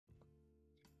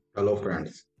Hello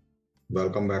friends,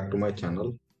 welcome back to my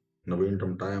channel Naveen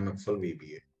Tamta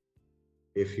IamExcelVBA.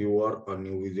 If you are a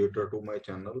new visitor to my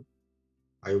channel,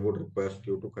 I would request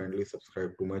you to kindly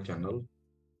subscribe to my channel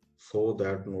so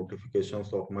that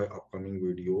notifications of my upcoming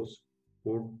videos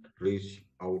would reach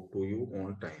out to you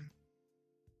on time.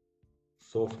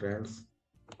 So friends,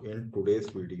 in today's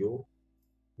video,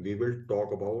 we will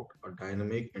talk about a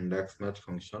dynamic index match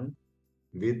function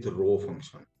with row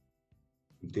function.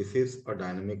 This is a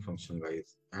dynamic function,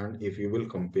 guys, and if you will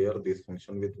compare this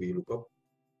function with VLOOKUP,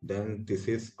 then this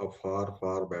is a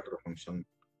far better function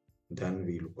than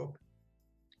VLOOKUP.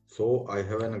 So I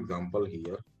have an example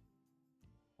here.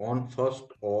 On 1st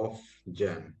of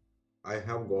Jan, I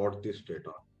have got this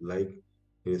data like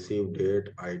receive date,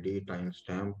 ID,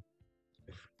 timestamp,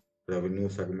 revenue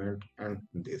segment, and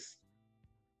this.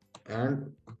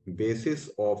 And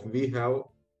basis of we have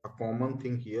a common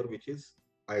thing here which is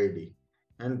ID.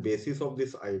 And basis of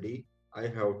this ID, I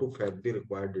have to fetch the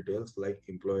required details like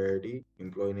employee ID,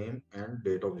 employee name, and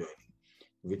date of joining,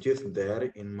 which is there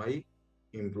in my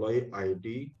employee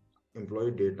ID, employee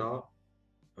data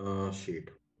sheet.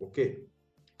 Okay,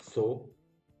 so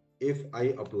if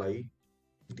I apply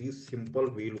this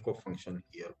simple VLOOKUP function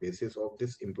here, basis of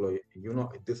this employee,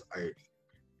 this ID,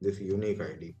 this unique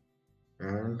ID,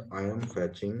 and I am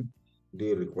fetching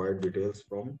the required details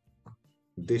from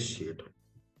this sheet.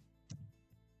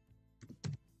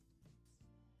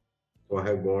 So I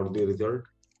have got the result.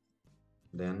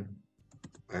 Then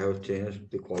I have changed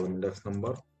the column index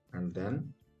number and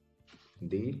then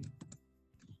the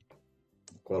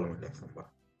column index number.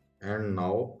 And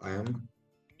now I am,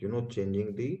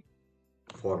 changing the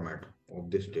format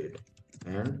of this date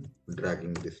and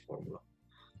dragging this formula.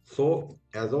 So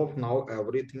as of now,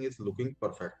 everything is looking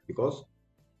perfect because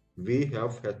we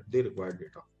have fetched the required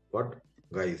data. But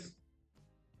guys,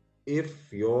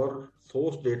 if your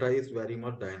source data is very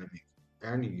much dynamic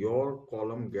and your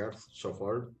column gets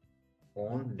shuffled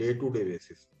on day-to-day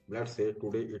basis, let's say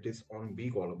today it is on B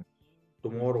column,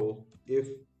 tomorrow if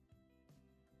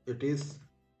it is,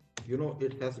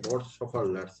 it has got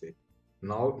shuffled, let's say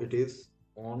now it is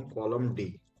on column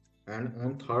D, and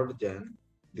on 3rd Jan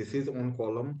this is on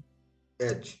column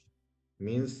H,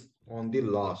 means on the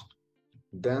last,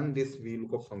 then this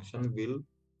VLOOKUP function will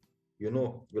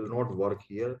not work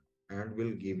here and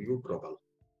will give you trouble.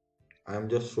 I am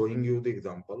just showing you the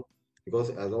example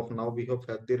because as of now we have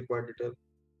fetched the required detail.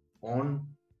 On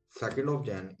 2nd of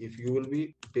Jan, if you will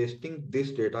be pasting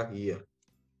this data here,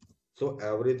 so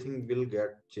everything will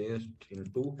get changed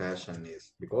into hash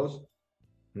NAs, because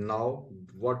now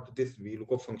what this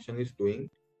VLOOKUP function is doing,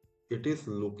 it is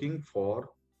looking for,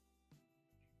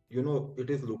 it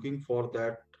is looking for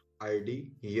that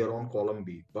ID here on column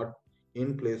B, but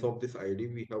in place of this ID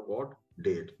we have got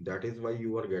date. That is why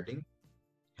you are getting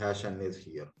hash NAs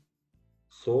here.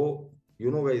 So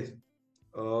guys,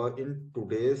 in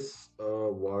today's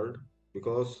world,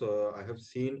 because I have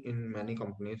seen in many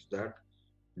companies that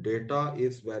data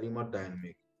is very much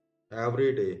dynamic.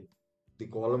 Every day the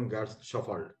column gets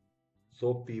shuffled,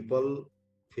 so people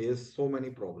face so many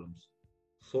problems.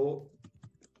 So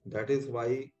that is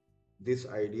why this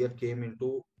idea came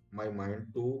into my mind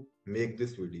to make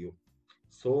this video.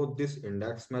 So this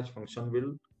index match function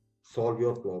will solve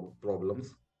your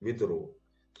problems with row.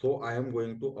 So I am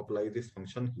going to apply this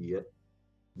function here.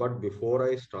 But before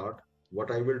I start, what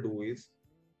I will do is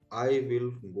I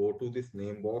will go to this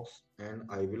name box and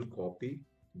I will copy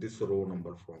this row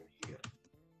number from here.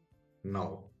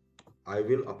 Now I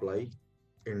will apply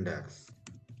index.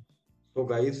 So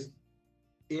guys,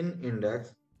 in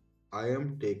index, I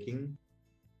am taking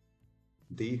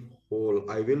the whole.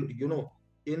 I will,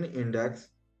 in index,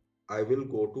 I will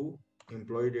go to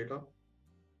employee data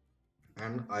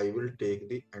and I will take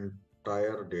the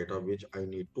entire data which I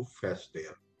need to fetch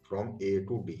there from A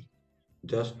to D.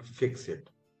 Just fix it.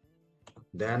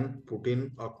 Then put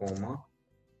in a comma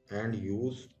and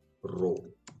use row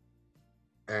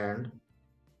and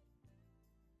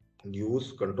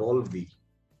use Control V.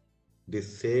 The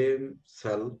same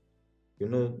cell,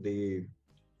 the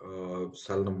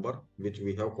cell number which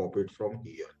we have copied from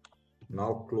here.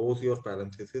 Now close your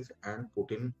parenthesis and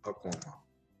put in a comma.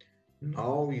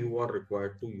 Now you are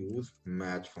required to use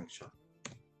match function.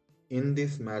 In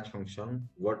this match function,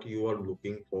 what you are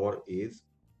looking for is,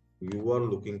 you are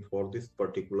looking for this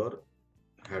particular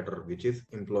header which is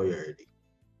employee ID,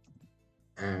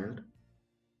 and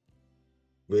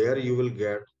where you will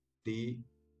get the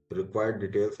required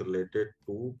details related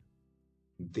to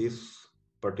this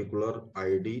particular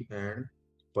ID and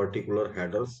particular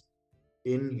headers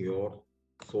in your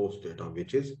source data,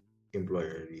 which is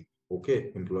employee ID.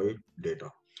 Okay, employee data.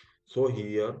 So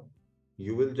here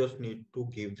you will just need to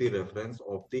give the reference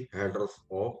of the headers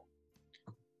of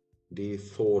the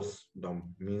source dump,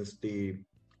 means the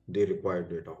required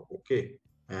data. Okay,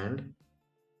 and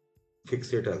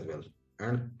fix it as well,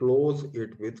 and close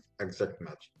it with exact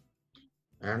match,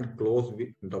 and close with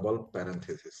double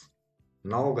parenthesis.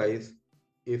 Now guys,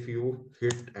 if you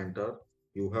hit enter,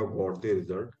 you have got the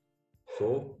result.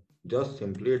 So just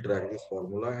simply drag this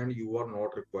formula, and you are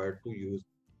not required to use,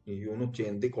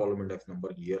 change the column index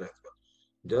number here as well.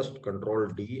 Just control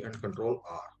D and control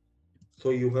R. So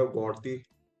you have got the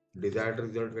desired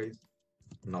result guys.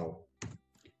 Now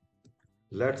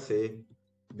let's say,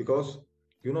 because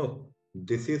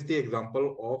this is the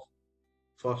example of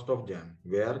 1st of Jan,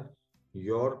 where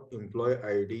your employee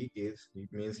ID is,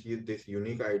 means this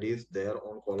unique ID is there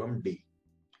on column D.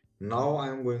 Now I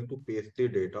am going to paste the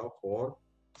data for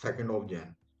 2nd of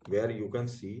Jan, where you can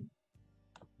see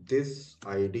this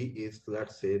ID is,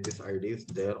 let's say this ID is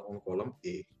there on column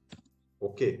A.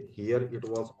 Okay, here it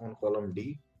was on column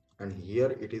D, and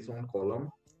here it is on column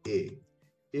A.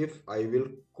 If I will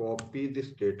copy this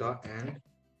data and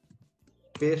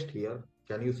paste here,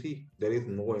 can you see there is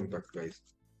no impact guys,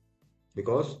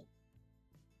 because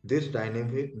this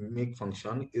dynamic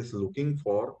function is looking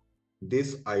for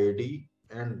this ID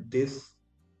and this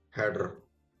header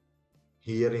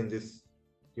here in this,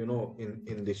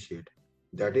 in this sheet.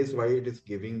 That is why it is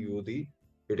giving you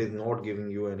it is not giving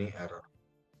you any error.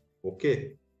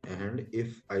 Okay, and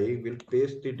if I will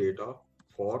paste the data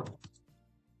for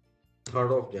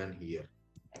 3rd of Jan here,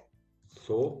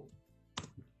 so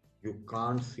you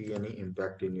can't see any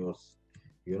impact in your,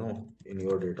 in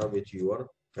your data which you are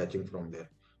fetching from there.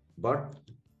 But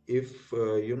if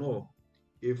you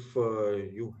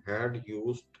had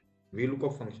used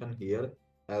VLOOKUP function here,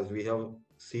 as we have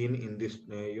seen in this,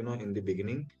 in the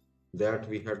beginning, that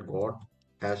we had got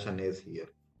hash arrays here.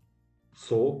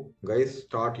 So guys,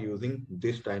 start using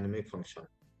this dynamic function,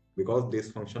 because this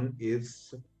function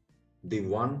is the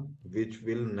one which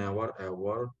will never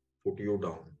ever put you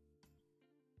down.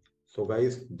 So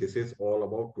guys, this is all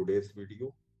about today's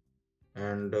video,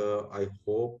 and I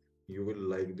hope you will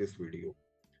like this video.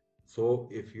 So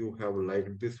if you have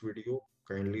liked this video,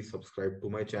 kindly subscribe to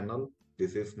my channel.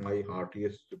 This is my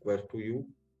heartiest request to you,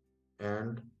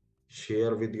 and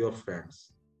share with your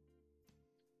friends.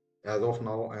 As of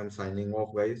now, I am signing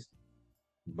off guys.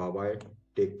 Bye bye,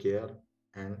 take care,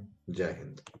 and Jai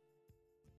Hind.